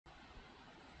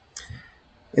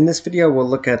In this video, we'll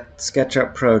look at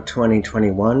SketchUp Pro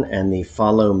 2021 and the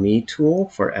Follow Me tool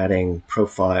for adding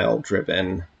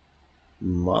profile-driven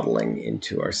modeling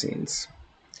into our scenes.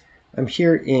 I'm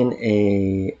here in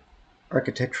a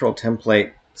architectural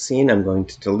template scene. I'm going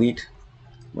to delete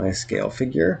my scale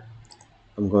figure.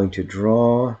 I'm going to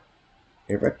draw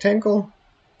a rectangle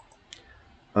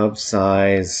of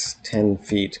size 10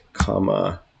 feet,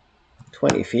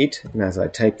 20 feet. And as I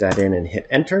type that in and hit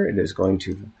enter, it is going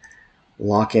to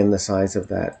lock in the size of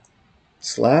that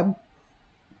slab.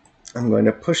 I'm going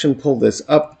to push and pull this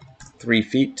up 3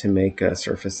 feet to make a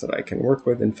surface that I can work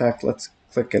with. In fact, let's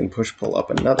click and push pull up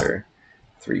another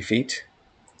 3 feet.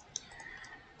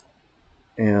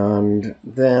 And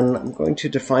then I'm going to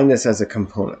define this as a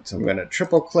component. So I'm going to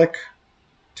triple click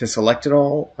to select it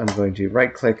all. I'm going to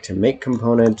right click to make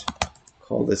component,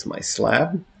 call this my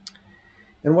slab.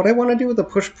 And what I want to do with the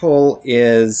push pull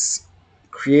is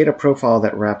create a profile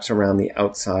that wraps around the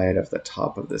outside of the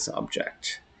top of this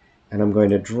object. And I'm going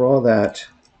to draw that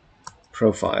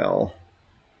profile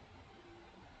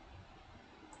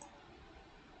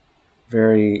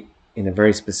in a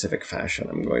very specific fashion.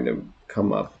 I'm going to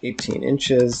come up 18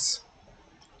 inches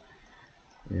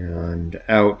and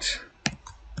out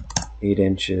 8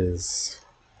 inches,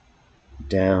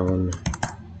 down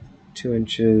 2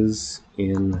 inches,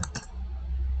 in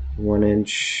 1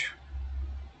 inch,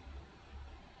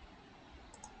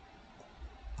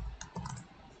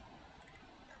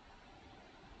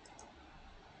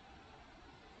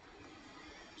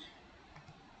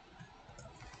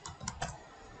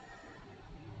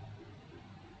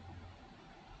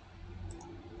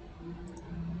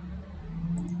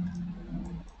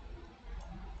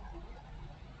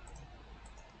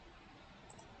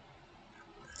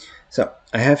 So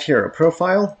I have here a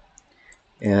profile,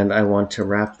 and I want to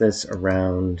wrap this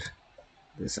around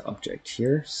this object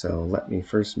here. So let me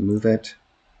first move it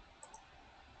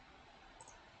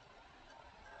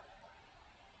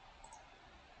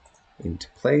into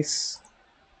place,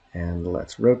 and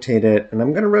let's rotate it. And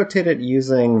I'm going to rotate it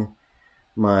using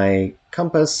my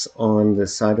compass on the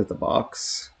side of the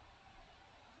box.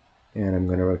 And I'm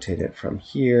going to rotate it from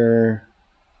here,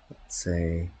 let's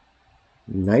say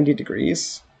 90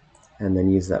 degrees. And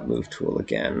then use that move tool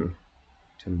again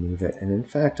to move it. And in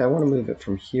fact, I want to move it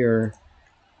from here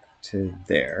to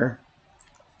there.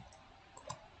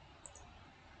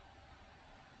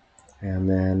 And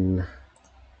then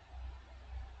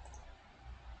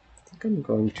I think I'm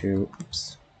going to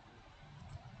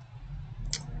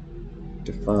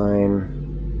define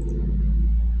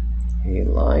a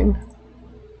line.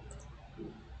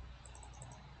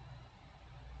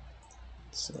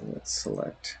 So let's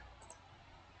select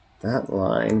that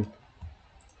line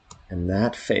and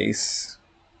that face.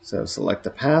 So select the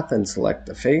path and select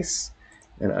the face,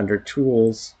 and under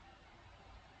tools,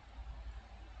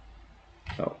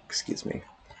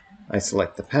 I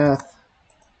select the path,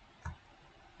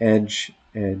 edge,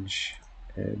 edge,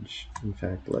 edge. In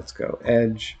fact, let's go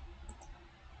edge,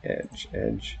 edge,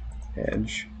 edge,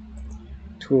 edge.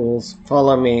 Tools,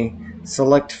 follow me,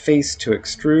 select face to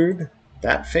extrude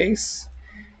that face.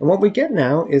 And what we get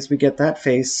now is we get that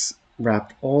face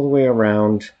wrapped all the way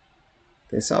around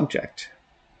this object.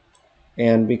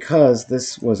 And because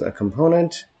this was a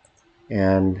component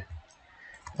and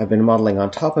I've been modeling on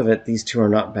top of it, these two are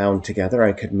not bound together.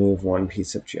 I could move one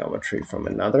piece of geometry from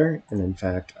another. And in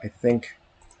fact, I think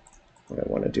what I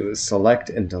want to do is select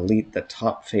and delete the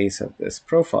top face of this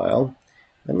profile.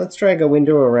 And let's drag a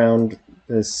window around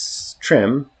this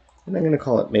trim. And I'm going to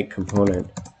call it Make Component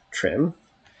Trim.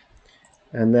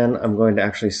 And then I'm going to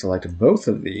actually select both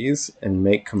of these and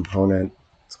make component,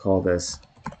 let's call this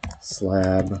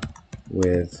slab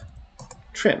with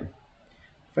trim.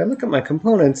 If I look at my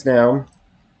components now,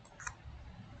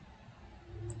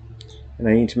 and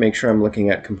I need to make sure I'm looking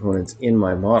at components in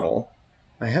my model,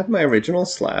 I have my original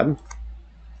slab,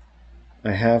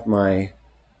 I have my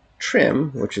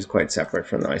trim, which is quite separate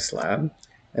from my slab,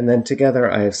 and then together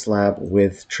I have slab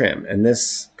with trim. And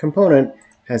this component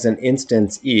has an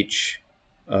instance each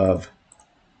of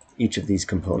these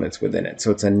components within it.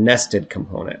 So it's a nested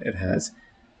component. It has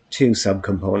two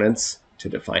subcomponents to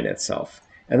define itself.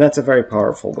 And that's a very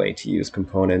powerful way to use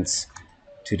components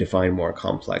to define more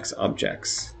complex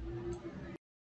objects.